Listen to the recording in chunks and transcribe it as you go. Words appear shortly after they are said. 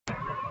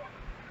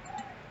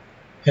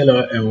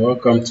Hello and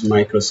welcome to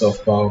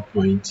Microsoft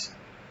PowerPoint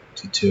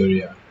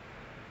tutorial.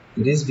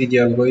 In this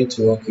video, I'm going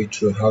to walk you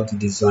through how to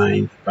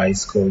design a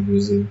bicycle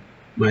using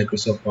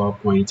Microsoft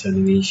PowerPoint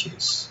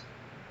animations.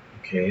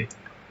 Okay,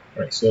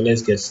 right. So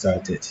let's get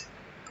started.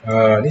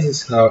 This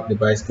is how the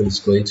bicycle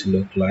is going to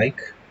look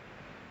like.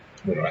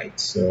 All right.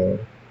 So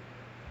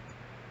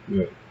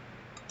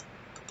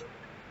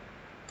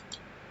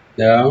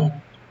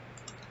now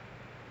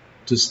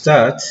to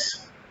start,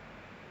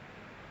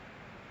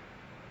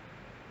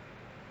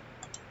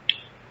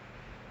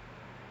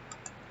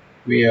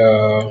 we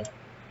are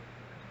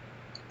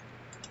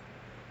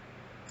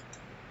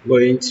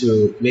going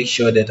to make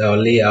sure that our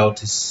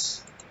layout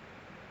is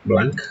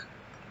blank.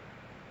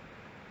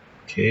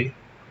 Okay.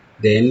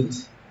 Then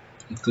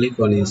you click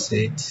on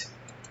Insert,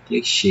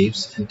 click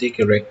Shapes, and take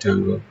a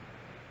rectangle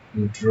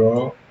and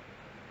draw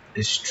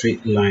a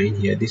straight line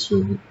here. This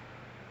will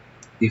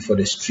be for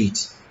the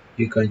street.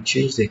 You can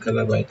change the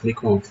color by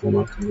clicking on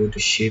Format, go to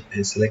Shape,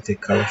 and select a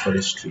color for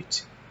the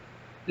street.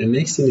 The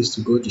next thing is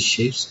to go to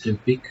Shapes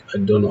and pick a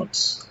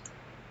donut.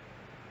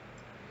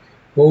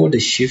 Hold the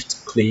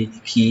Shift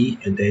key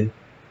and then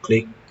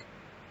click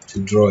to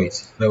draw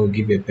it. That will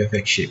give you a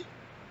perfect shape.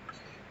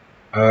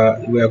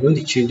 We are going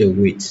to change the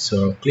width,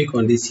 so click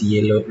on this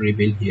yellow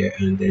ribbon here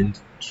and then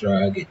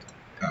drag it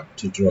up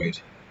to draw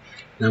it.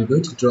 Now I'm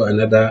going to draw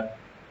another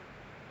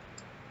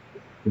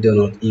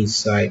donut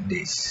inside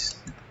this,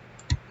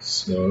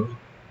 so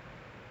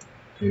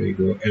here we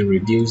go, and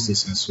reduce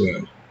this as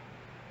well.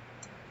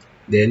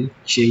 Then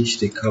change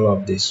the color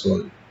of this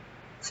one,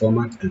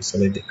 format and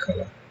select the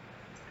color.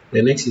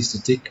 The next is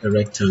to take a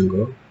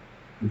rectangle,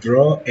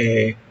 draw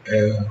a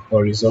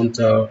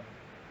horizontal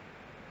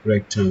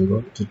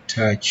rectangle to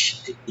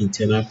touch the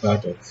internal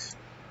part of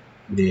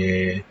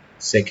the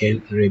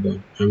second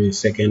ribbon,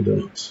 second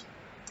donut.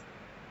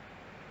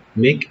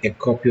 Make a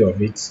copy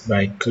of it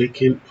by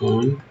clicking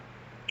on,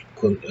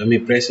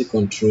 pressing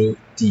Ctrl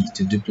D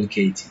to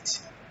duplicate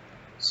it.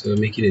 So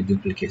make it a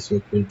duplicate.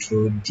 So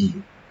Ctrl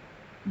D.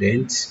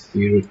 Then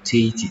we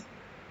rotate it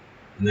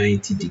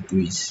 90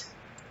 degrees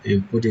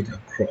and put it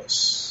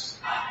across.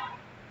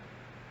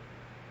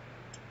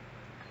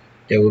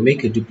 Then we'll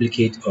make a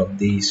duplicate of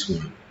this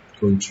one.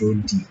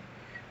 Ctrl D.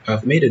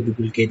 I've made a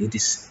duplicate. It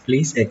is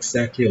placed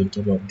exactly on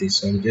top of this,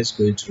 so I'm just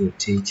going to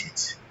rotate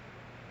it.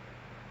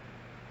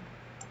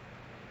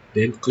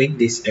 Then click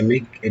this and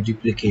make a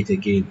duplicate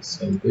again.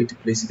 So I'm going to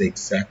place it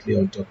exactly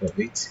on top of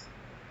it.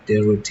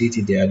 Then rotate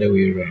it the other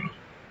way around.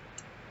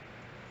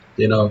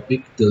 Then I'll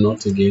pick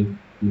donut again.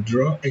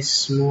 Draw a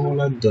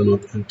smaller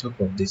donut on top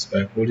of this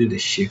by holding the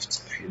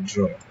Shift and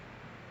draw.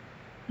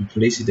 And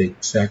place it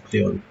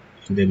exactly on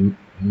the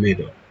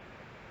middle.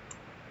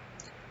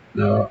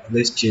 Now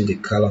let's change the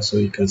color so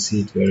you can see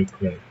it very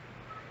clear.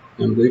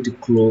 I'm going to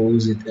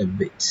close it a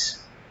bit.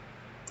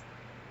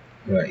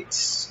 Right,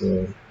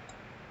 so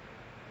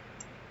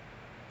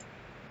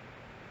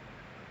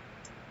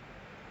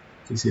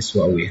this is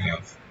what we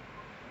have.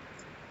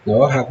 Now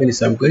what happens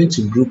is I'm going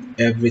to group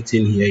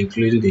everything here,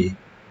 including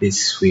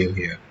this wheel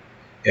here.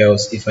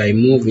 Else if I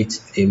move it,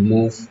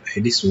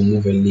 this will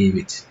move and leave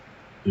it.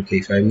 Okay,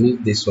 if I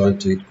move this one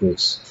to it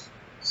goes.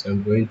 So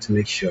I'm going to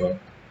make sure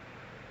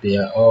they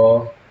are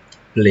all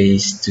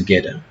placed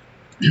together.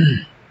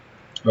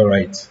 All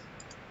right.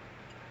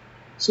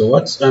 So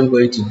what I'm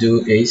going to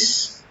do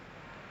is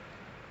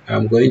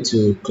I'm going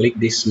to click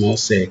this small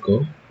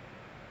circle,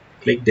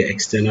 click the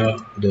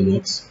external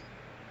donuts,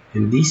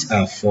 and these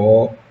are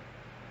 4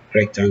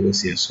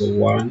 rectangles here. So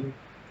 1,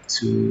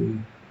 2,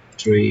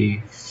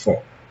 3,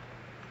 4.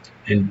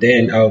 And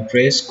then I'll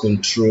press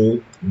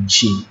Ctrl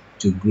G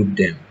to group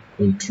them.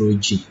 Ctrl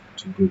G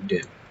to group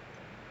them.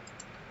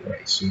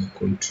 Right, so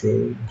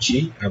Ctrl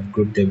G, I've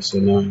grouped them, so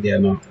now they are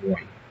not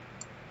 1. You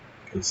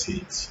can see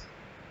it.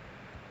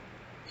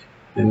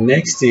 The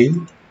next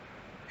thing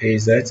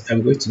is that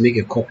I'm going to make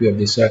a copy of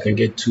this so I can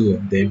get 2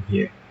 of them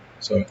here.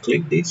 So I'll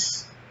click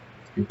this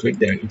and click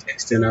the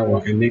external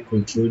one and make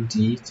Ctrl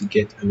D to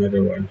get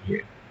another one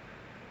here.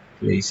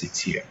 Place it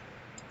here.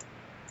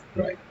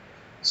 Right.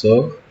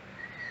 So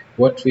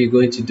what we're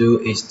going to do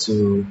is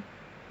to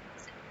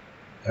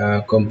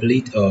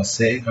complete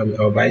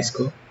our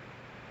bicycle.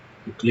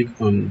 You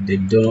click on the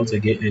donut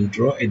again and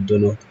draw a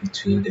donut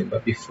between them.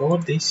 But before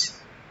this,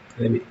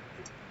 let me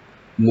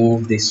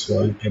move this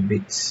one a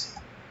bit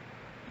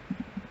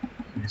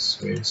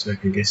this way so I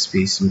can get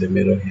space in the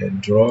middle here.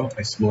 Draw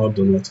a small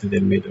donut in the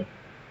middle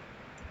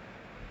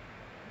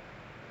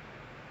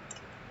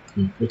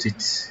and put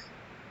it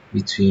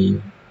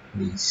between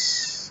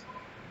these.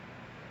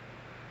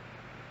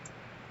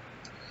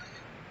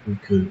 You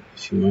can,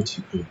 if you want,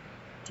 you can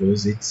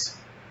close it.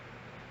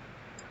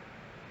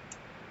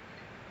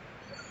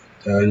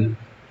 Then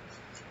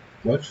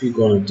what we're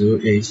going to do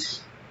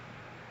is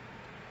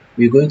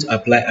we're going to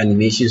apply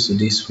animations to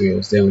these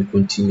wheels. Then we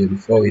continue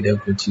before we then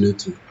continue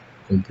to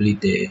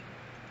complete the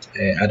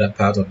other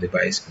part of the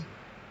bicycle.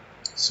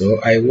 So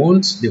I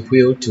want the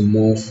wheel to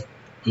move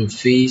and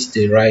face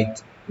the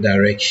right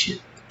direction.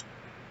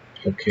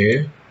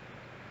 Okay,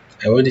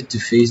 I want it to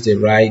face the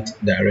right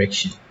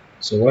direction.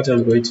 So what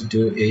I'm going to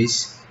do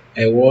is,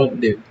 I want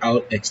the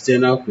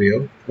external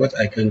wheel. What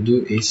I can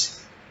do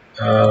is,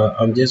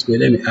 I'm just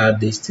going, let me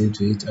add this thing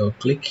to it. I'll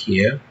click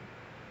here,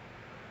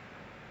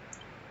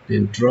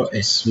 then draw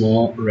a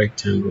small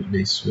rectangle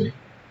this way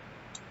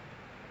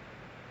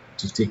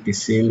to take the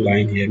same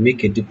line here.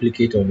 Make a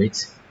duplicate of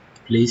it,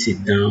 place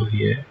it down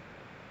here,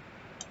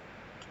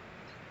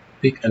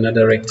 pick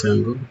another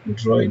rectangle,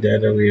 draw it the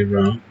other way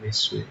around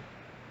this way.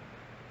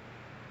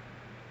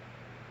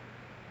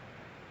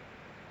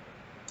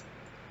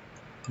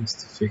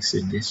 Just to fix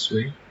it this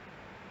way,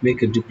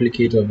 make a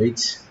duplicate of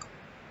it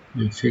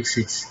and fix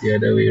it the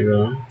other way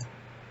around.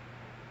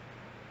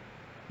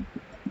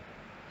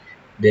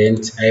 Then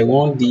I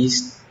want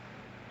these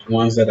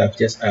ones that I've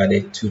just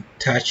added to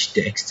touch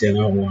the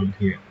external one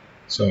here.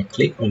 So I'll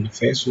click on the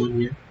first one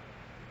here,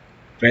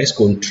 press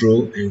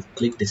Ctrl and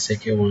click the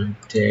second one,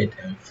 third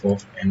and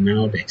fourth, and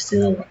now the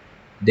external one.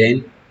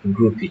 Then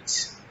group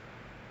it.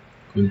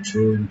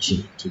 Ctrl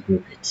G to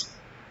group it.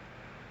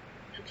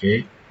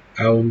 Okay,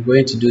 I'm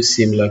going to do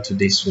similar to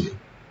this one,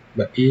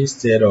 but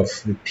instead of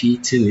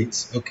repeating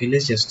it, okay,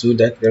 let's just do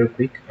that very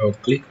quick. I'll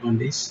click on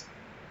this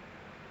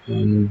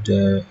and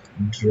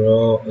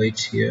draw it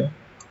here,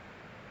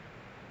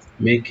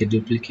 make a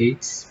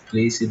duplicate,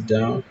 place it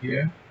down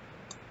here,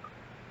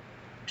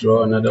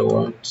 draw another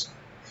one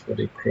for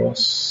the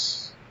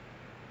cross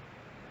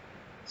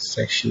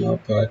sectional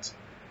part,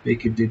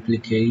 make a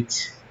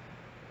duplicate,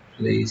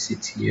 place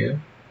it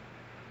here,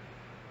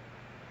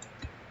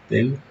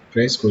 then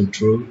press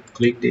Ctrl,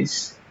 click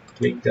this,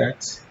 click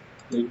that,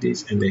 click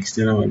this, and the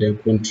external one, then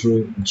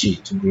Ctrl G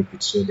to group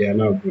it. So they are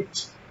now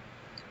grouped.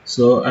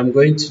 So I'm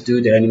going to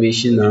do the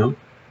animation now.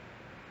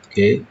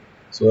 Okay,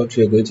 so what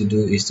we're going to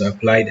do is to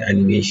apply the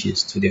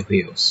animations to the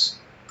wheels.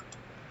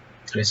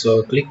 Okay,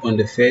 so click on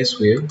the first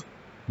wheel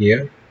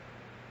here,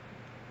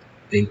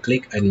 then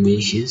click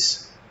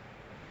animations,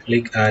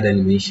 click add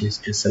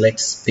animations, and select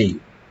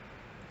spin.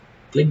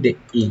 Click the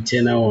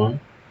internal one,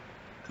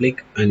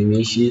 click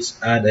animations,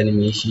 add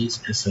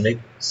animations, and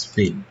select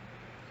spin.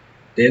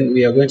 Then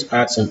we are going to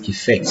add some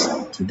effects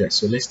to that.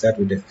 So let's start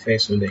with the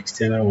first one, the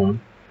external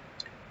one.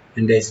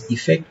 And there's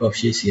effect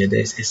options here.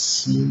 There's a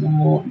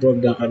small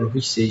drop down arrow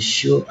which says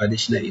show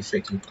additional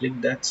effect. You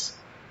click that,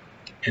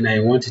 and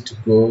I want it to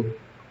go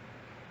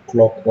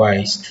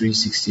clockwise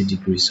 360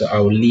 degrees. So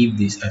I'll leave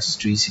this as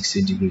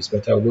 360 degrees,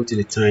 but I'll go to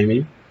the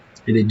timing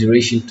and the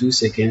duration 2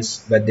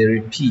 seconds, but the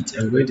repeat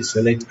I'm going to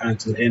select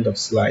until end of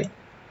slide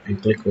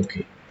and click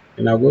OK.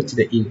 And I'll go to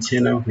the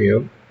internal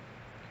wheel,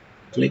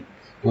 click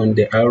on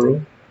the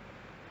arrow,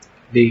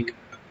 the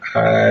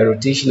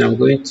rotation I'm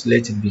going to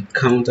let it be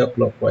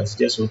counterclockwise.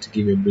 Just want to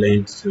give a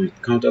blend to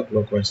it,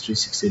 counterclockwise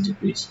 360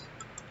 degrees.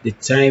 The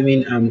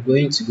timing I'm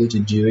going to go to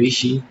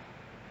duration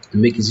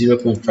and make it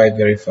 0.5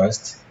 very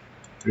fast,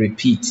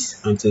 repeat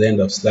until end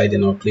of slide,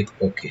 and I'll click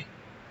OK.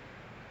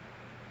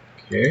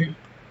 Okay,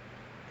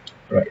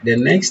 right, the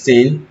next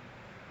thing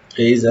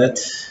is that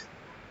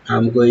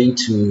I'm going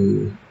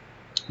to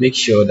make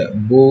sure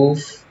that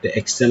both the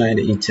external and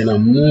the internal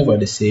move at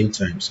the same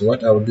time. So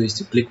what I'll do is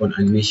to click on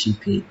animation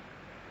pane.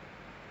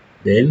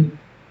 Then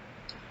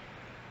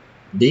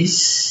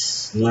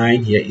this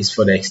line here is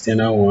for the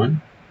external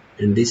one,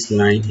 and this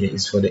line here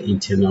is for the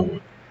internal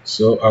one.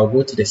 So I'll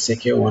go to the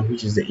second one,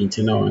 which is the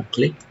internal one,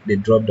 click the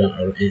drop down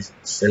arrow and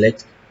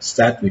select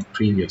start with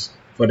previous.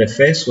 For the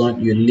first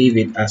one, you leave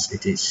it as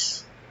it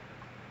is.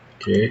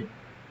 Okay,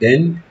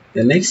 then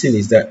the next thing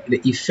is that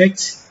the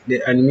effect,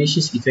 the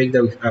animations effect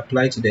that we've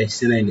applied to the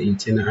external and the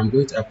internal, I'm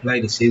going to apply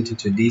the same thing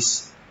to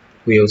these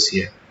wheels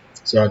here.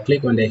 So I'll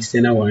click on the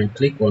external one and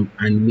click on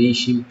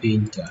animation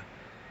painter,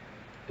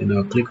 and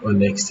I'll click on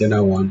the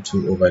external one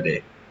too over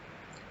there.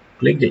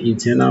 Click the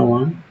internal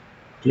one,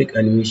 click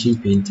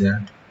animation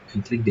painter,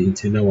 and click the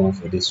internal one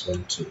for this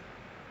one too.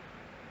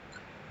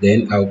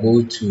 Then I'll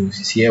go to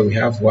here, we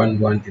have 1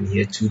 1 and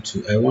here 2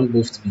 2. I want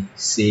both to be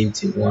same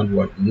thing, 1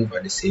 1, move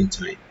at the same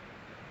time.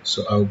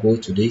 So I'll go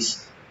to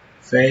this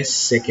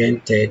first,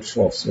 second, third,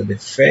 fourth. So the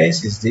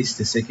first is this,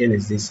 the second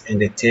is this,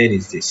 and the third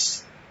is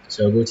this.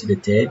 So I'll go to the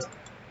third,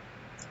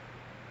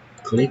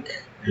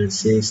 click and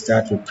say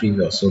start with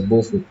previous. So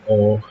both will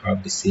all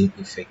have the same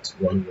effect,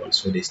 1 1.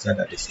 So they start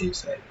at the same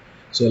side.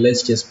 So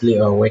let's just play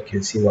our work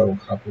and see what will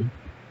happen.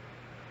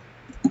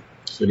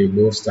 So they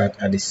both start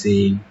at the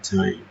same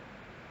time.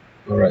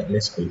 Alright,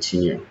 let's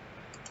continue.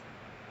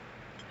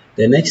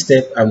 The next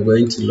step I'm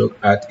going to look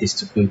at is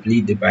to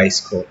complete the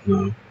bicycle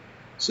now.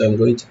 So I'm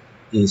going to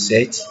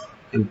insert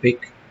and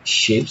pick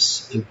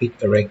shapes and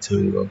pick a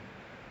rectangle,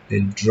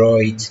 then draw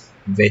it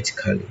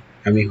vertically,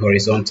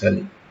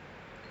 horizontally.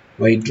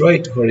 When you draw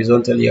it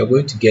horizontally, you're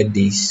going to get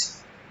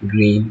this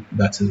green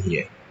button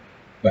here.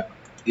 But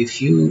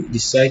if you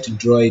decide to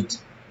draw it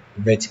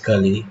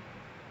vertically,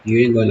 you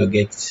ain't going to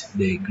get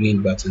the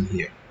green button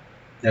here.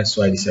 That's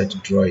why I decided to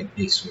draw it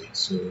this way.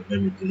 So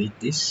let me delete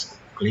this,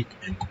 click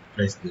and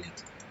press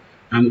delete.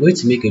 I'm going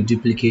to make a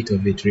duplicate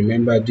of it.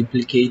 Remember,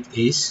 duplicate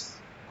is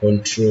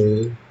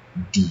Control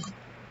D.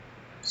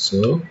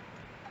 So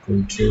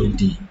Control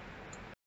D.